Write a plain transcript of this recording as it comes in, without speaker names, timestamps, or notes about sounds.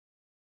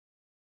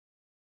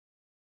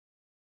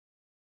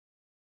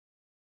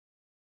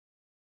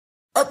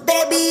Oh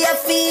baby, I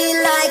feel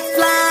like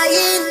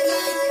flying,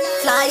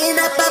 flying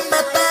up, up,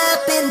 up,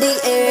 up in the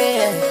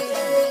air.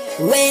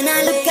 When I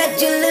look at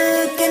you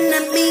looking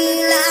at me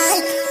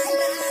like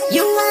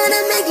you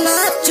wanna make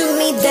love to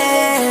me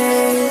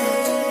there.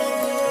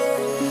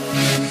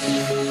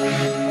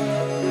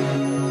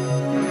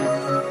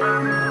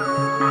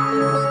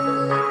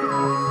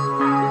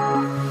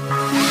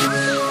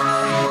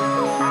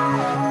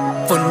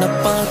 Unna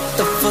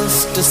Pethaan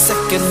first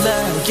second la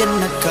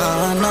enna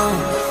kaanum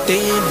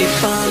தேடி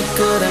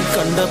பார்க்கறேன்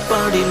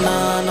கண்டபடி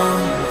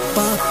நானும்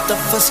பார்த்த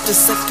first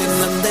second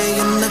அந்த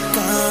என்ன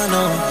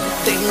காணோம்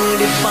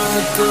தேடி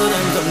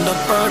பார்க்கறேன்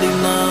கண்டபடி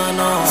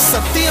நானும்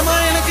சத்தியமா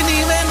எனக்கு நீ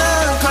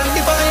வேணாம்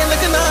கண்டிப்பா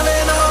எனக்கு நான்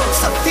வேணும்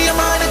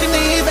சத்தியமா எனக்கு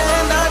நீ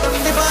வேணாம்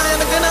கண்டிப்பா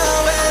எனக்கு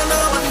நான்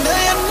வேணும் வந்து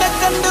என்ன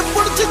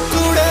கண்டுபிடிச்சு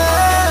கூட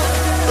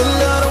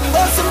இல்ல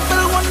ரொம்ப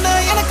சிம்பிள் ஒண்ணு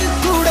எனக்கு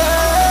கூட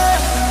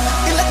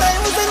இல்ல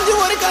தயவு செஞ்சு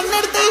ஒரு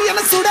கண்ணெடுத்து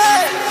என்ன சுட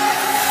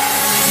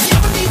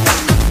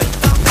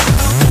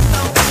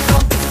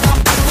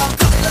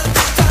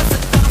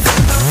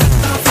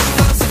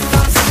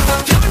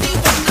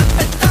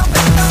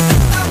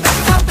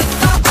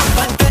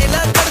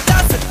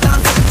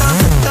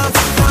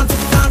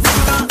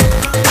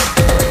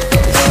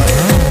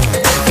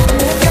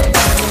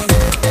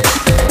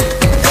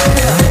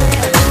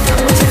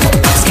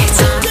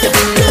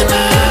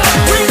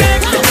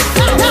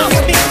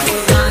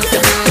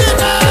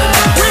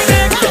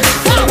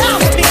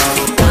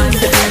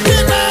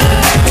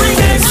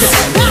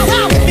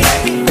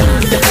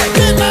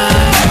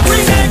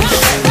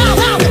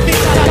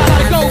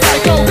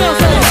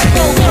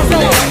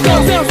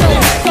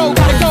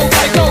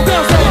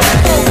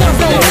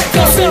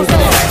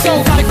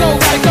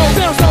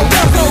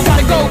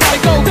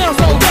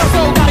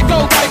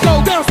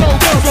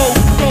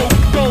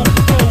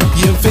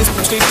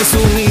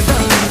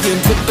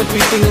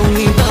Tweeting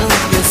only down,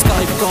 your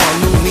Skype call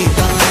only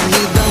down,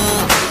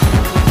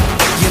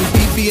 your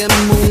BBM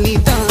only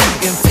down,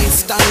 your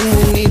FaceTime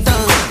only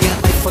down, your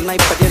iPhone,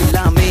 iPad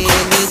ellame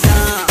nee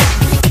daan.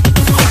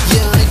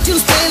 Yeah,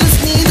 iTunes playlist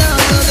nee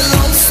daan, the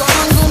love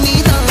song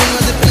nee daan,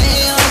 the play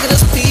agra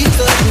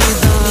speaker nee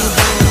daan.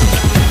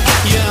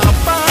 Yeah,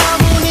 appa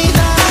nee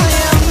daan,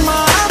 yeah amma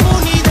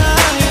nee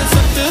daan, yeah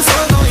sattu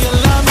sogam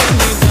ellame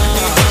nee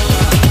daan.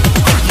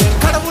 Yeah,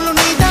 kadavulu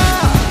nee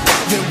daan,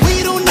 yeah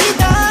uiru nee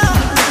daan.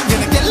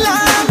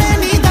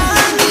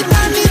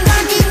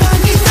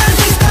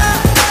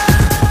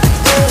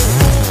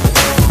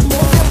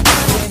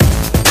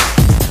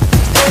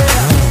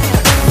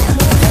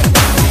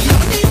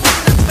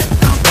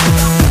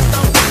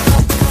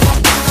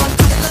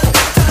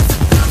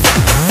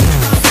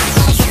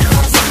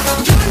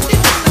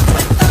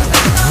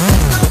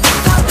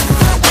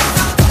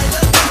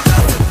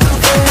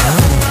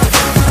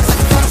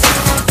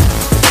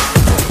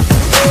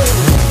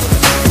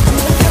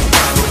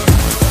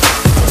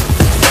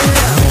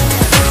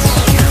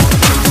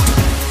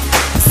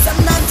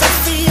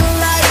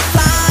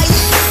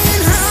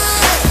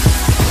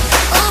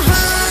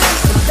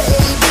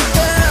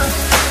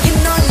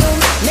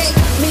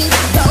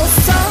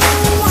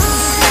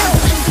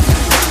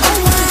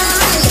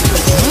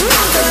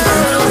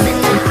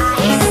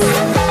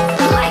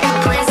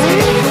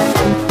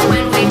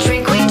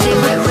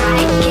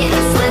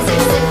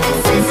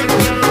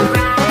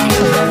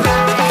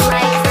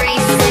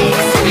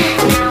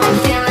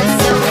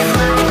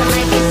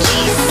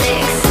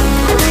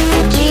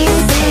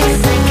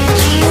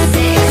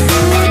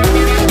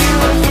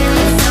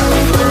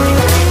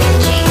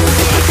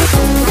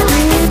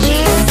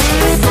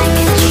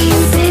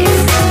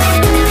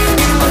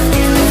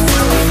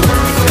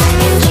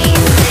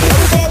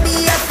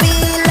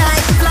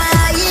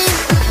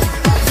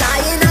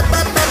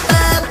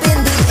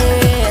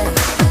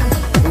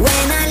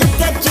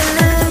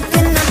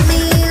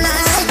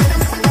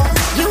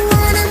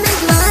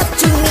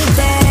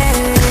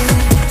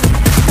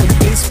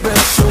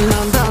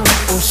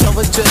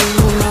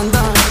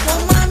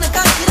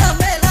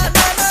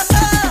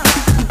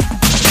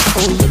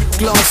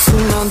 Gloss